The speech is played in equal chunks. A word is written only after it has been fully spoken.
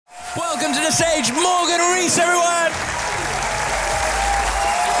Welcome to the stage, Morgan Rees, everyone!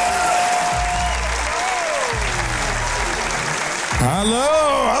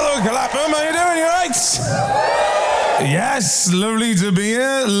 Hello, Clapham, how you doing, you right? Yes, lovely to be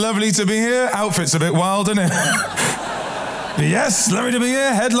here, Outfit's a bit wild, isn't it? Yes, lovely to be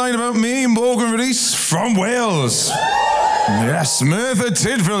here, headline about me, Morgan Rees from Wales. Yes, Merthyr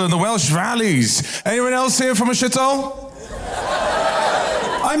Tydfil in the Welsh Valleys. Anyone else here from a shithole?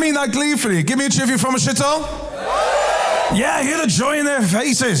 I mean that gleefully. Give me a cheer if you're from a shithole. Yeah, hear the joy in their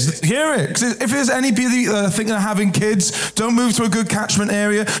faces. Hear it. 'Cause if there's anybody thinking of having kids, don't move to a good catchment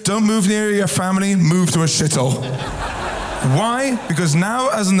area. Don't move near your family. Move to a shithole. Why? Because now,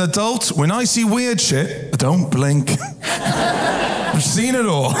 as an adult, when I see weird shit, I don't blink. I've seen it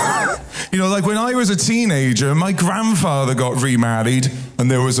all. You know, like when I was a teenager, my grandfather got remarried,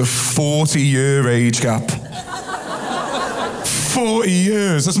 and there was a 40-year age gap. 40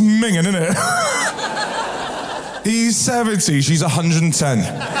 years, that's minging, isn't it? He's 70, she's 110.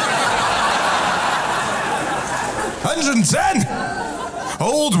 110!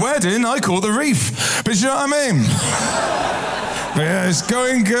 Old wedding, I call the reef. But you know what I mean? Yeah, it's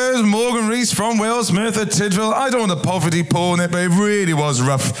going good. Morgan Rees from Wales, Merthyr Tydfil. I don't want to poverty porn it, but it really was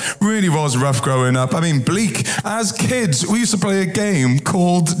rough. Really was rough growing up. I mean, bleak. As kids, we used to play a game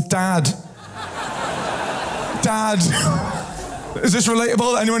called Dad. Dad. Is this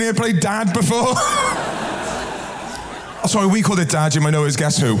relatable? Anyone here played Dad before? Oh, sorry, we called it Dad. You might know it's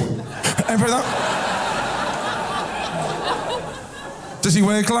Guess Who. Ever that? Does he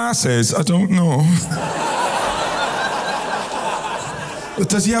wear glasses? I don't know.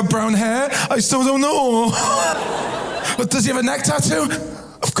 Does he have brown hair? I still don't know. Does he have a neck tattoo?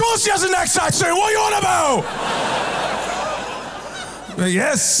 Of course he has a neck tattoo! What are you on about?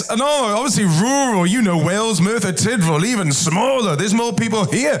 Yes, no, obviously rural, you know, Wales, Merthyr Tydfil, even smaller. There's more people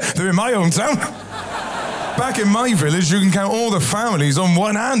here than in my hometown. Back in my village, you can count all the families on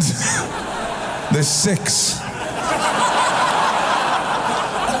one hand. There's 6.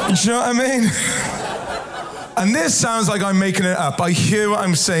 You know what I mean? And this sounds like I'm making it up. I hear what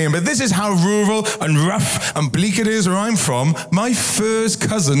I'm saying, but this is how rural and rough and bleak it is where I'm from. My first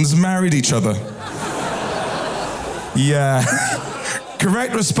cousins married each other. Yeah.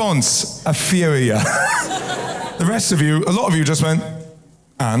 Correct response, a few of you. The rest of you, a lot of you just went,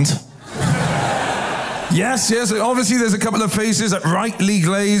 and? Yes, obviously there's a couple of faces that rightly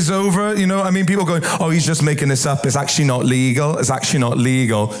glaze over, you know, I mean, people going, oh, he's just making this up, it's actually not legal, it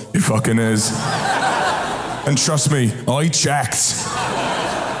fucking is. And trust me, I checked.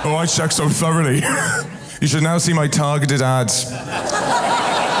 Oh, I checked so thoroughly. You should now see my targeted ads.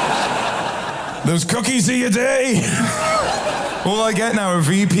 Those cookies of your day. All I get now are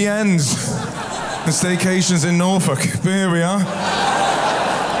VPNs and staycations in Norfolk. Here we are.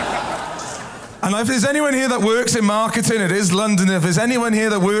 And if there's anyone here that works in marketing, it is London. If there's anyone here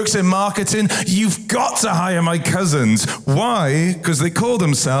that works in marketing, you've got to hire my cousins. Why? Because they call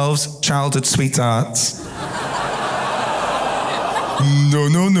themselves childhood sweethearts.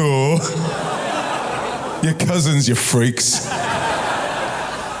 No. Your cousins, you freaks.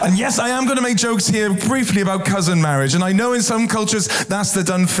 And yes, I am going to make jokes here briefly about cousin marriage. And I know in some cultures, that's the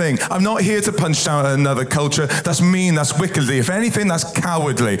done thing. I'm not here to punch down at another culture. That's mean, that's wickedly. If anything, that's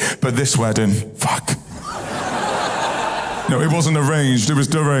cowardly. But this wedding, fuck. No, it wasn't arranged, it was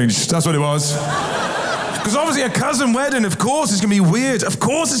deranged. That's what it was. Because obviously a cousin wedding, of course, is going to be weird. Of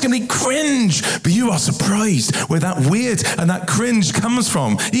course, it's going to be cringe. But you are surprised where that weird and that cringe comes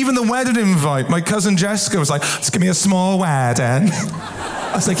from. Even the wedding invite, my cousin Jessica was like, just give me a small wedding.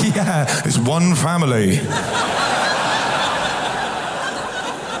 I was like, yeah, it's one family.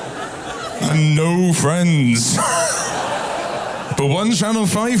 And no friends. But one Channel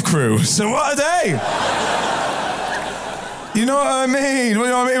 5 crew. So what are they? You know what I mean?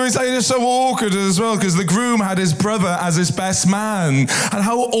 It was like just so awkward as well, because the groom had his brother as his best man. And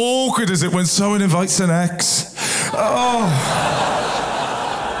how awkward is it when someone invites an ex?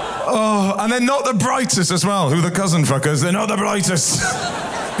 Oh, and they're not the brightest as well. Who are the cousin fuckers? They're not the brightest.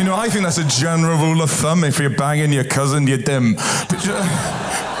 You know, I think that's a general rule of thumb. If you're banging your cousin, you're dim.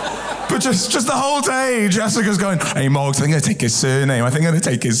 But just the whole day, Jessica's going, hey, Morgs, I think I'm going to take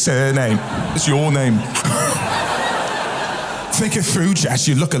his surname. It's your name. Think it through, Jess,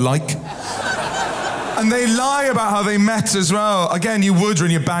 you look alike. And they lie about how they met as well. Again, you would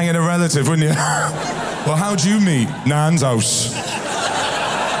when you're banging a relative, wouldn't you? Well, how'd you meet? Nan's house.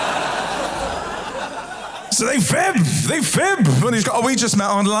 So they fib. And he's go, oh, we just met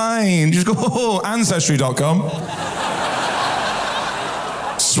online. You just go, oh, Ancestry.com.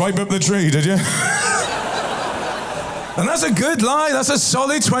 Swipe up the tree, did you? And that's a good lie. That's a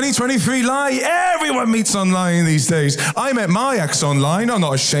solid 2023 lie. Everyone meets online these days. I met my ex online. I'm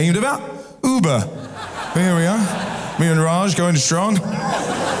not ashamed of that. Uber. Here we are. Me and Raj going strong.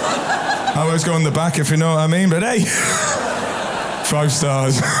 I always go in the back, if you know what I mean. But hey, 5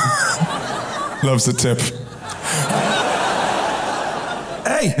 stars. Loves the tip.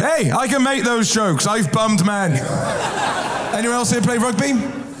 Hey, I can make those jokes. I've bummed men. Anyone else here play rugby?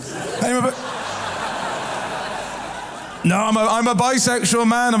 Anyone? No, I'm a bisexual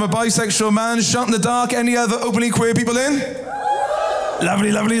man. I'm a bisexual man. Shot in the dark. Any other openly queer people in?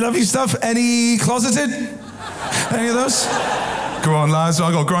 Lovely stuff. Any closeted? Any of those? Go on, lads.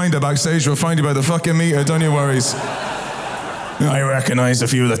 I got Grinder backstage. We'll find you by the fucking meter. Don't you worries. I recognise a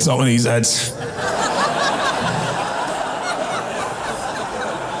few of the top of these heads.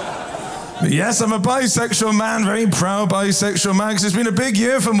 But yes, I'm a bisexual man. Very proud bisexual man. Because it's been a big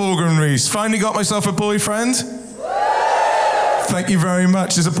year for Morgan and Rees. Finally got myself a boyfriend. Thank you very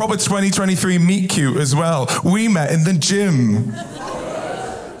much. There's a proper 2023 meet cute as well. We met in the gym.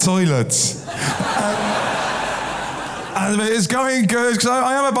 Toilets. And it's going good, because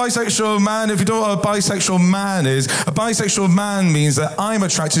I am a bisexual man. If you don't know what a bisexual man is, a bisexual man means that I'm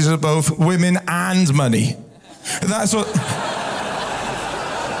attracted to both women and money. That's what...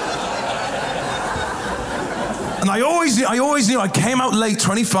 And I always knew, I came out late,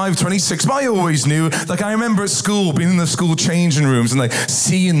 25, 26, but I always knew, like I remember at school, being in the school changing rooms and like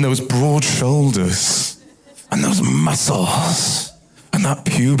seeing those broad shoulders and those muscles and that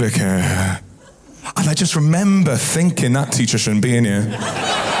pubic hair. And I just remember thinking that teacher shouldn't be in here.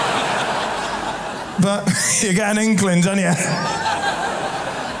 But you get an inkling, don't you?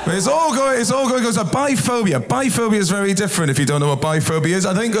 But it's all good because biphobia. Biphobia is very different if you don't know what biphobia is.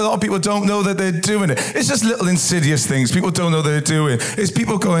 I think a lot of people don't know that they're doing it. It's just little insidious things people don't know they're doing. It's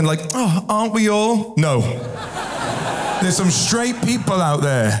people going like, oh, aren't we all? No. There's some straight people out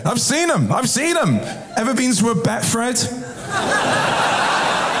there. I've seen them. Ever been to a Betfred?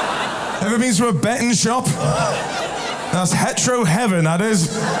 Ever been to a betting shop? That's hetero heaven, that is.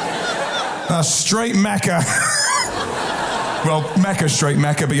 That's straight Mecca. Well, Mecca, straight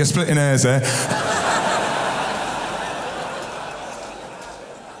Mecca, but you're splitting hairs there.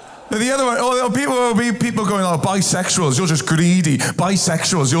 The other one, people will be going, oh, bisexuals, you're just greedy.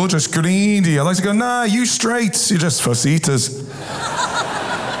 Bisexuals, you're just greedy. I like to go, nah, you straights, you're just fuss eaters.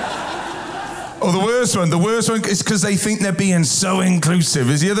 Oh, the worst one is because they think they're being so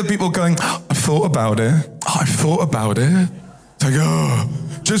inclusive. Is the other people going, oh, I've thought about it. It's like, oh,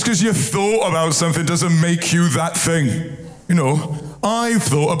 just because you thought about something doesn't make you that thing. You know, I've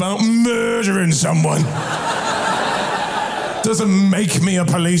thought about murdering someone. Doesn't make me a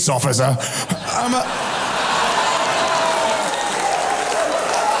police officer.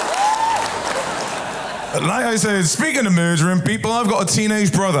 Like I said, speaking of murdering people, I've got a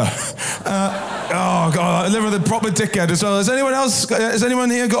teenage brother. Oh, God, I live with a proper dickhead as well. Has anyone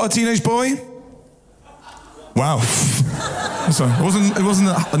here got a teenage boy? Wow. Sorry, it wasn't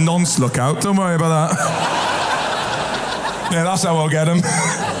a nonce lookout. Don't worry about that. Yeah, that's how I'll get him.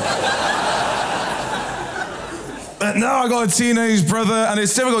 But now I got a teenage brother, and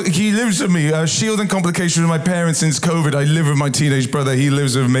it's difficult. He lives with me. Shielding complications with my parents since COVID. I live with my teenage brother. He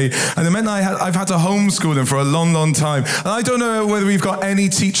lives with me. And it meant I've had to homeschool him for a long, long time. And I don't know whether we've got any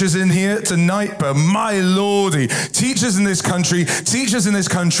teachers in here tonight, but my lordy, teachers in this country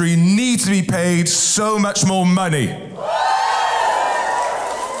need to be paid so much more money.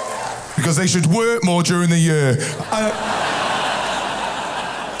 Because they should work more during the year.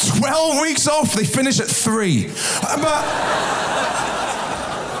 12 weeks off, they finish at 3. But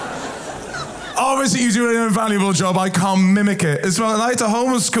obviously you do an invaluable job, I can't mimic it as well. And I had to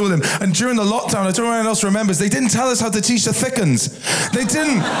homeschool him, and during the lockdown, I don't know if anyone else remembers, they didn't tell us how to teach the thick uns. They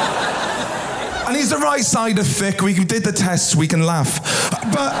didn't. And he's the right side of thick, we did the tests, we can laugh.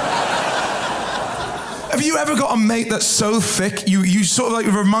 But have you ever got a mate that's so thick, you sort of like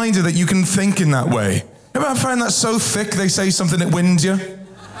a reminder that you can think in that way? Ever have a friend that's so thick, they say something that wins you?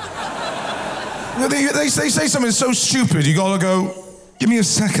 They say something so stupid, you gotta go, give me a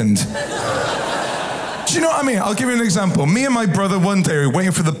second. Do you know what I mean? I'll give you an example. Me and my brother one day were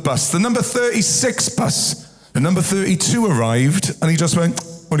waiting for the bus, the number 36 bus. The number 32 arrived, and he just went,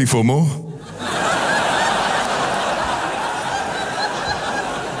 only 4 more.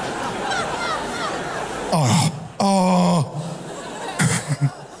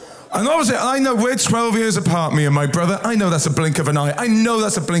 And obviously, I know we're 12 years apart, me and my brother. I know that's a blink of an eye.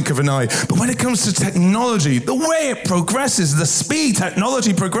 But when it comes to technology, the way it progresses, the speed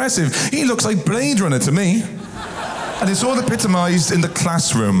technology progresses, he looks like Blade Runner to me. And it's all epitomised in the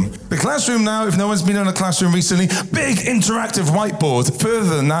classroom. The classroom now, if no one's been in a classroom recently, big interactive whiteboard.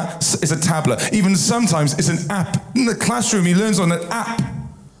 Further than that, it's a tablet. Even sometimes it's an app. In the classroom, he learns on an app.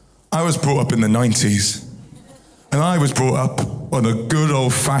 I was brought up in the 90s. And I was brought up on a good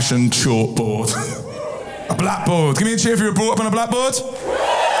old-fashioned chalkboard. A blackboard. Give me a cheer if you were brought up on a blackboard.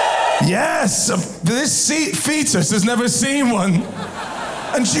 Yes! This fetus has never seen one.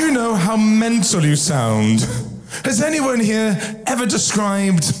 And do you know how mental you sound? Has anyone here ever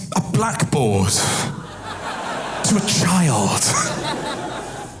described a blackboard to a child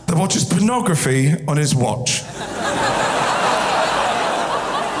that watches pornography on his watch?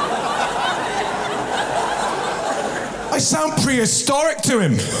 I sound prehistoric to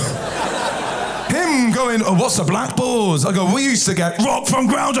him. Him going, oh, what's a blackboard? I go, we used to get rock from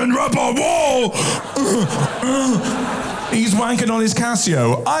ground and rub on wall. He's wanking on his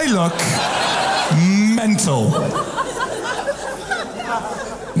Casio. I look mental.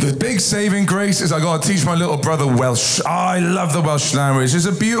 The big saving grace is I got to teach my little brother Welsh. I love the Welsh language. It's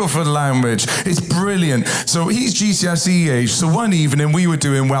a beautiful language. It's brilliant. So he's GCSE age. So one evening we were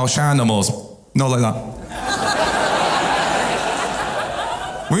doing Welsh animals. Not like that.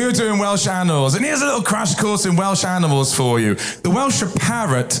 We were doing Welsh animals. And here's a little crash course in Welsh animals for you. The Welsh for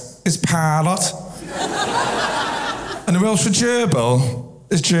parrot is parrot. And the Welsh for gerbil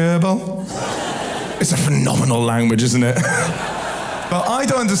is gerbil. It's a phenomenal language, isn't it? But I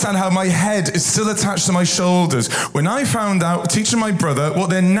don't understand how my head is still attached to my shoulders. When I found out, teaching my brother, what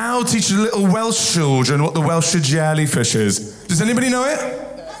they're now teaching little Welsh children, what the Welsh jellyfish is. Does anybody know it?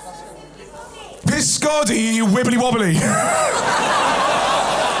 Piscodi wibbly wobbly.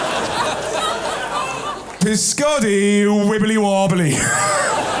 Piscodi wibbly wobbly.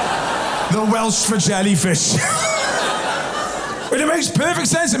 The Welsh for jellyfish. But it makes perfect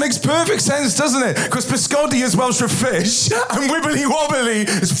sense. It makes perfect sense, doesn't it? Because Piscodi is Welsh for fish, and wibbly wobbly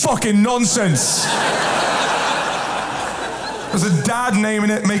is fucking nonsense. There's a dad naming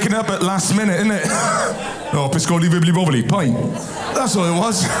it, making it up at last minute, isn't it? Oh, Piscodi wibbly wobbly, pint. That's all it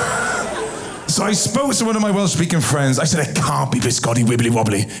was. So I spoke to one of my Welsh-speaking friends. I said, it can't be Piscodi wibbly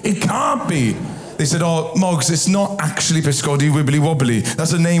wobbly. It can't be. They said, oh, Moggs, it's not actually Piscodi wibbly wobbly.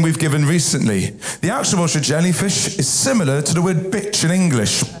 That's a name we've given recently. The actual Welsh jellyfish is similar to the word bitch in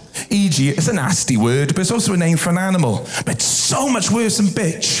English. E.g., it's a nasty word, but it's also a name for an animal. But it's so much worse than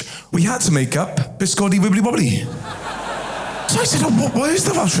bitch, we had to make up Piscodi wibbly wobbly. So I said, oh, what is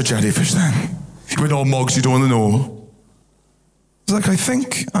the Welsh for jellyfish then? He went, oh, Moggs, you don't want to know. I was like, I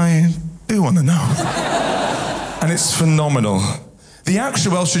think I do want to know. And it's phenomenal. The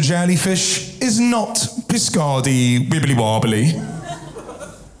actual Welsh jellyfish is not Piscodi wibbly wobbly.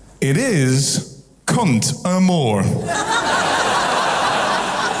 It is cunt a more.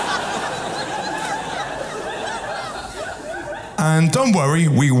 And don't worry,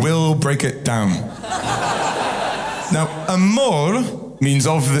 we will break it down. Now, a more means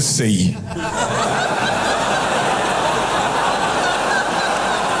of the sea.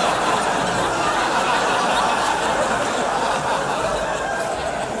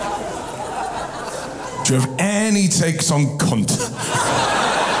 Do you have any takes on cunt?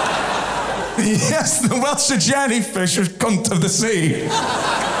 Yes, the Welsh jellyfish is cunt of the sea.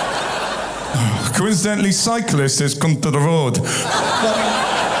 Coincidentally, cyclist is cunt of the road.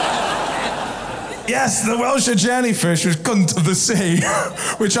 Yes, the Welsh jellyfish is cunt of the sea.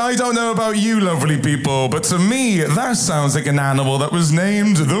 Which I don't know about you lovely people, but to me, that sounds like an animal that was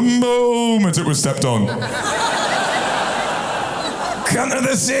named the moment it was stepped on. Cunt of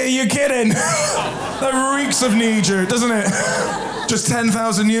the sea, you kidding? That reeks of knee-jerk, doesn't it? Just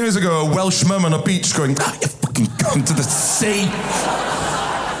 10,000 years ago, a Welsh mum on a beach going, ah, you fucking cunt to the sea.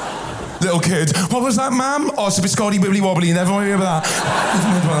 Little kid, what was that, ma'am? Oh, it's a Piscodi wibbly wobbly, you never remember that.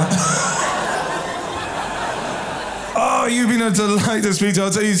 Oh, you've been a delight to speak to.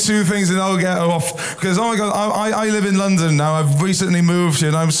 I'll tell you two things and I'll get off. Because, oh my God, I live in London now. I've recently moved here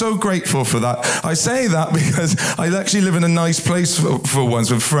and I'm so grateful for that. I say that because I actually live in a nice place for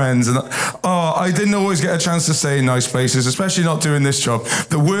once with friends. And I didn't always get a chance to stay in nice places, especially not doing this job.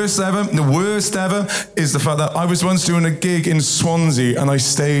 The worst ever is the fact that I was once doing a gig in Swansea and I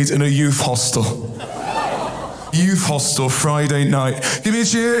stayed in a youth hostel. Youth hostel, Friday night. Give me a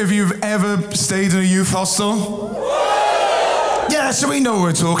cheer if you've ever stayed in a youth hostel. Yeah, so we know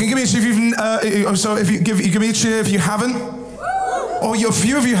we're talking. Give me a cheer if you've... give me a cheer if you haven't. Oh, a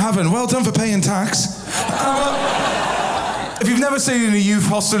few of you haven't. Well done for paying tax. If you've never stayed in a youth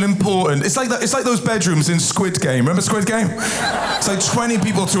hostel, important. It's like those bedrooms in Squid Game. Remember Squid Game? It's like 20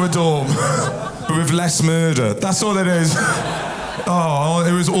 people to a dorm, but with less murder. That's all it is. Oh,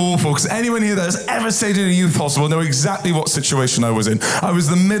 it was awful, because anyone here that has ever stayed in a youth hostel know exactly what situation I was in. I was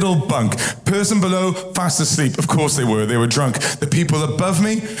the middle bunk. Person below, fast asleep. Of course they were. They were drunk. The people above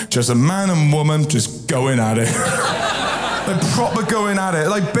me, just a man and woman just going at it. Like proper going at it.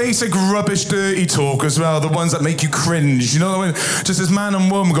 Like basic rubbish, dirty talk as well. The ones that make you cringe. You know what I mean? Just this man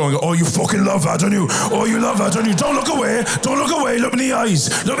and woman going, oh, you fucking love her, don't you? Oh, you love her, don't you? Don't look away. Don't look away. Look in the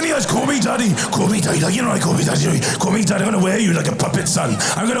eyes. Look in the eyes. Call me daddy. Call me daddy. Like, you know I call me daddy. Call me daddy. I'm going to wear you like a puppet, son.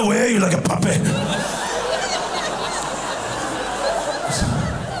 I'm going to wear you like a puppet.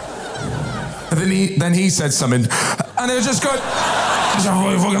 And then he said something. And it just got...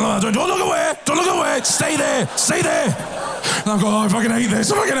 Don't look away. Don't look away. Stay there. Stay there. And I'm going, oh, I fucking hate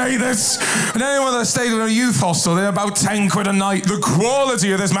this, I fucking hate this. And anyone that stayed in a youth hostel, they're about 10 quid a night. The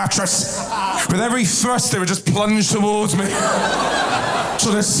quality of this mattress. With every thrust, they would just plunge towards me.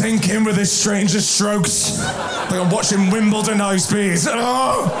 So they sink in with his strangest strokes. Like I'm watching Wimbledon high speeds.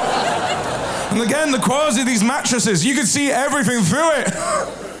 Oh. And again, the quality of these mattresses, you could see everything through it.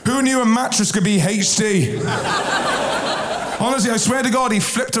 Who knew a mattress could be HD? Honestly, I swear to God, he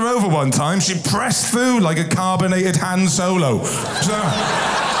flipped her over one time. She pressed through like a carbonated Han Solo.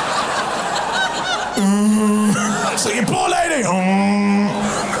 So you poor lady. And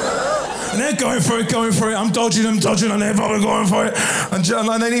they're going for it. I'm dodging, and they're probably going for it. And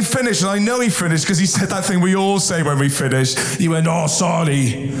then he finished, and I know he finished because he said that thing we all say when we finish. He went, oh,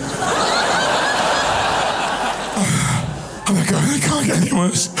 sorry. I'm like, oh, it can't get any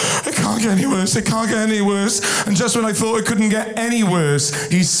worse. It can't get any worse. It can't get any worse. And just when I thought it couldn't get any worse,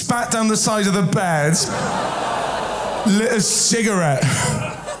 he spat down the side of the bed, lit a cigarette,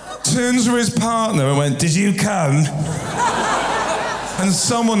 turns to his partner and went, did you come? And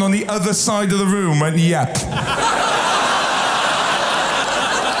someone on the other side of the room went, yep.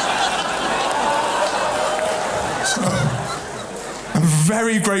 So, I'm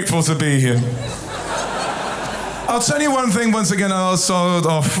very grateful to be here. I'll tell you one thing once again, and I'll start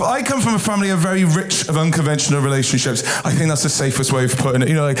off. I come from a family of very rich of unconventional relationships. I think that's the safest way of putting it.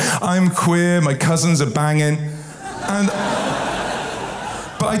 You know, like, I'm queer, my cousins are banging,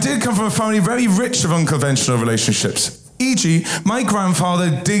 but I did come from a family very rich of unconventional relationships. E.g., my grandfather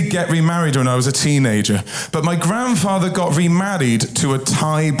did get remarried when I was a teenager, but my grandfather got remarried to a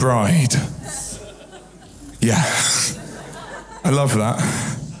Thai bride. Yeah, I love that.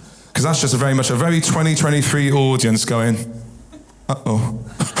 Because that's just very much a very 2023 audience going, uh-oh.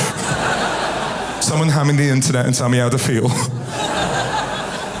 Someone hamming the internet and tell me how to feel.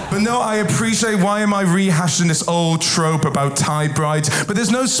 But no, I appreciate why am I rehashing this old trope about Thai brides, but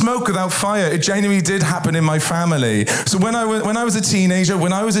there's no smoke without fire. It genuinely did happen in my family. So when I was a teenager,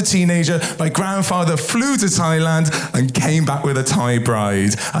 my grandfather flew to Thailand and came back with a Thai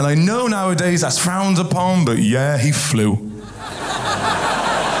bride. And I know nowadays that's frowned upon, but yeah, he flew.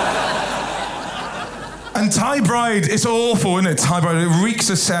 And Thai bride, it's awful, isn't it? Thai bride, it reeks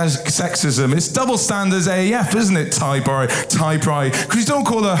of sexism. It's double standards AF, isn't it, Thai bride? Because you don't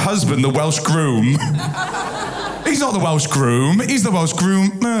call her husband the Welsh groom. He's not the Welsh groom, he's the Welsh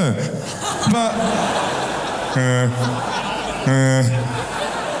groom.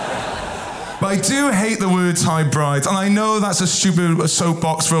 But I do hate the word Thai bride, and I know that's a stupid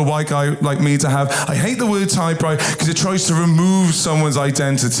soapbox for a white guy like me to have. I hate the word Thai bride because it tries to remove someone's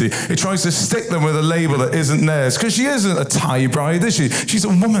identity. It tries to stick them with a label that isn't theirs. Because she isn't a Thai bride, is she? She's a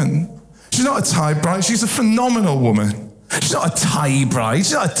woman. She's not a Thai bride, she's a phenomenal woman. She's not a Thai bride,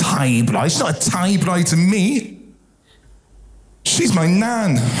 she's not a Thai bride, she's not a Thai bride to me. She's my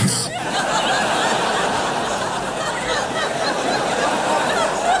nan.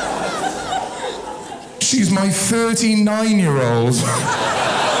 She's my 39-year-old.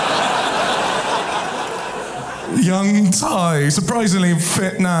 Young Thai, surprisingly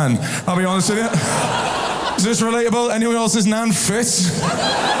fit nan. I'll be honest with you. Is this relatable? Anyone else's nan fit?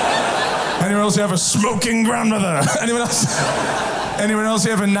 Anyone else have a smoking grandmother? Anyone else? Anyone else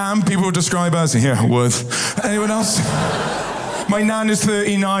have a nan people would describe as? Yeah, would. Anyone else? My nan is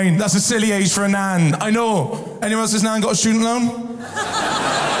 39. That's a silly age for a nan. I know. Anyone else's nan got a student loan?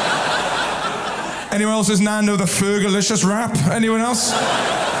 Anyone else's nan know the Fergalicious rap? Anyone else?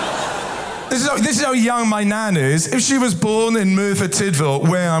 This is how young my nan is. If she was born in Merthyr Tydfil,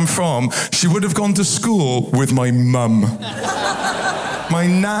 where I'm from, she would have gone to school with my mum. My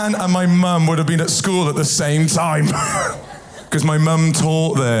nan and my mum would have been at school at the same time. Because my mum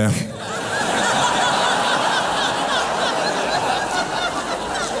taught there.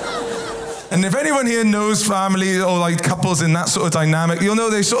 And if anyone here knows family or like couples in that sort of dynamic, you'll know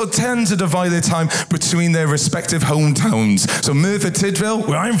they sort of tend to divide their time between their respective hometowns. So Merthyr Tydfil,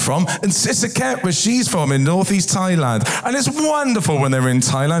 where I'm from, and Sisaket, where she's from, in northeast Thailand. And it's wonderful when they're in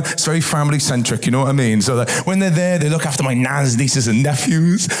Thailand. It's very family-centric, you know what I mean? So that when they're there, they look after my nan's nieces and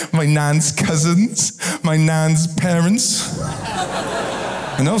nephews, my nan's cousins, my nan's parents,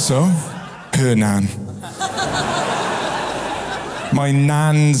 and also her nan. My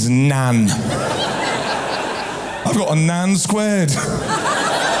nan's nan. I've got a nan squared.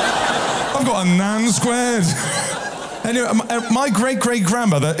 I've got a nan squared. Anyway, my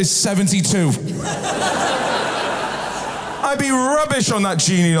great-great-grandmother is 72. I'd be rubbish on that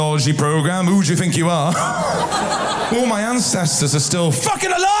genealogy program. Who do you think you are? All my ancestors are still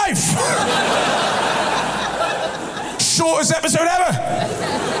fucking alive! Shortest episode ever!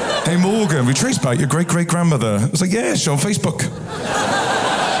 Hey Morgan, we traced back your great-great-grandmother. I was like, yeah, she's on Facebook.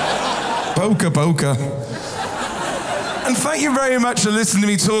 Boca. And thank you very much for listening to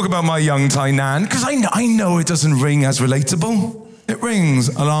me talk about my young Thai nan, because I know it doesn't ring as relatable. It rings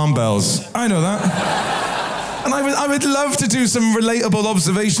alarm bells. I know that. And I would love to do some relatable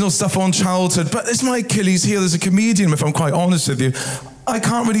observational stuff on childhood, but it's my Achilles heel as a comedian, if I'm quite honest with you. I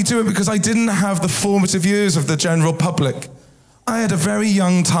can't really do it because I didn't have the formative years of the general public. I had a very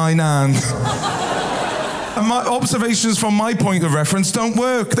young Thai nan. And my observations from my point of reference don't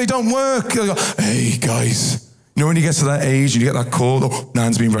work. They don't work. They go, hey, guys. You know when you get to that age and you get that call, oh,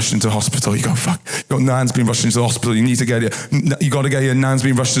 nan's been rushed into hospital. You go, fuck. Nan's been rushed into the hospital. You need to get it. You got to get your nan's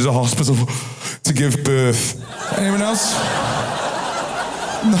been rushed into the hospital to give birth. Anyone else?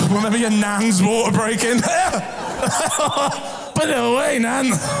 No, remember your nan's water breaking? Put it away,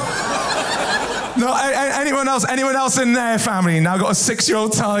 nan. No, anyone else? Anyone else in their family now got a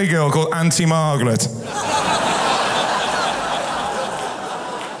 6-year-old Thai girl called Auntie Margaret?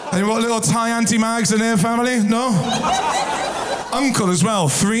 Any more little Thai Auntie Mags in their family? No? Uncle as well.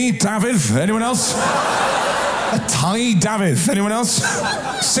 3, David. Anyone else? A Thai David. Anyone else?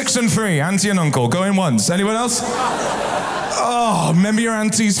 6 and 3, Auntie and Uncle. Going once. Anyone else? Oh, remember your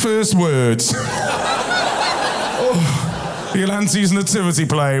auntie's first words. Oh, your auntie's nativity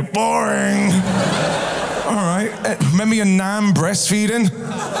play. Boring. All right. Remember your nan breastfeeding?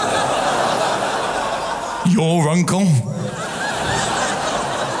 Your uncle?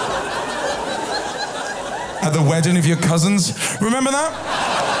 At the wedding of your cousins? Remember that?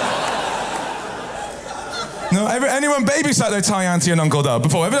 No, anyone babysat their Thai auntie and uncle though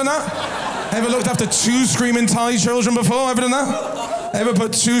before? Ever done that? Ever looked after 2 screaming Thai children before? Ever done that? Ever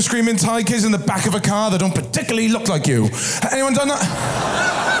put 2 screaming Thai kids in the back of a car that don't particularly look like you? Anyone done that?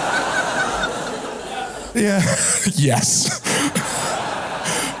 Yeah, yes.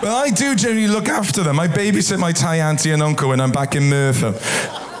 But I do generally look after them. I babysit my Thai auntie and uncle when I'm back in Merthyr.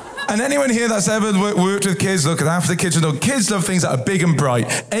 And anyone here that's ever worked with kids, look after the kids, know kids love things that are big and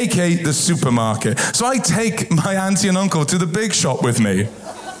bright, aka the supermarket. So I take my auntie and uncle to the big shop with me.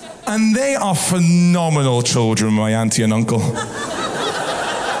 And they are phenomenal children, my auntie and uncle.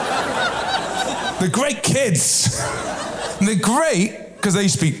 They're great kids. And they're great because they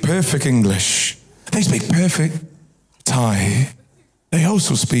speak perfect English. They speak perfect Thai. They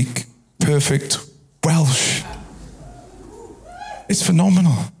also speak perfect Welsh. It's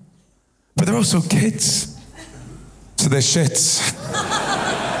phenomenal. But they're also kids. So they're shits.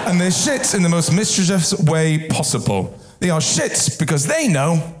 And they're shits in the most mischievous way possible. They are shits because they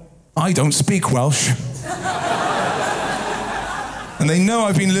know I don't speak Welsh. And they know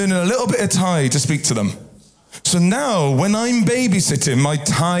I've been learning a little bit of Thai to speak to them. So now, when I'm babysitting my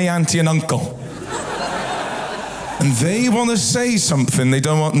Thai auntie and uncle, and they want to say something they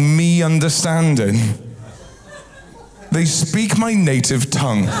don't want me understanding, they speak my native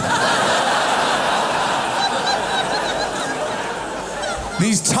tongue.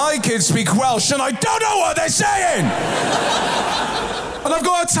 These Thai kids speak Welsh and I don't know what they're saying! And I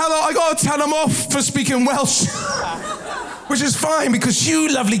got to tell them off for speaking Welsh. Which is fine, because you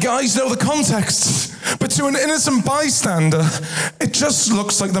lovely guys know the context. But to an innocent bystander, it just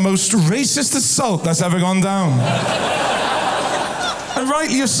looks like the most racist assault that's ever gone down. And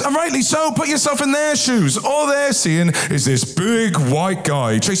rightly so, put yourself in their shoes. All they're seeing is this big white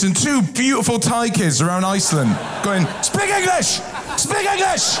guy chasing 2 beautiful Thai kids around Iceland, going, speak English! Speak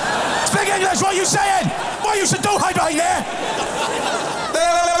English! Speak English! What are you saying? What are you saying? Don't hide behind there!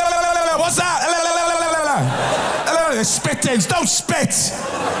 What's that? They're spitting. Don't spit!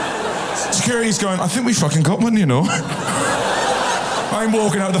 Security's going, I think we fucking got one, you know. I'm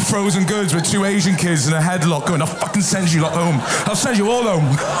walking out of the frozen goods with 2 Asian kids in a headlock going, I'll fucking send you lot home. I'll send you all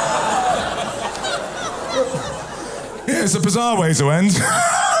home. Yeah, it's a bizarre way to end.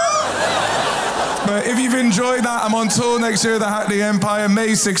 But if you've enjoyed that, I'm on tour next year at the Hackney Empire, May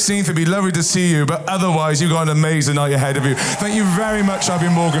 16th. It'd be lovely to see you. But otherwise, you've got an amazing night ahead of you. Thank you very much. I've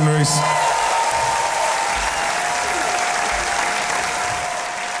been Morgan Rees.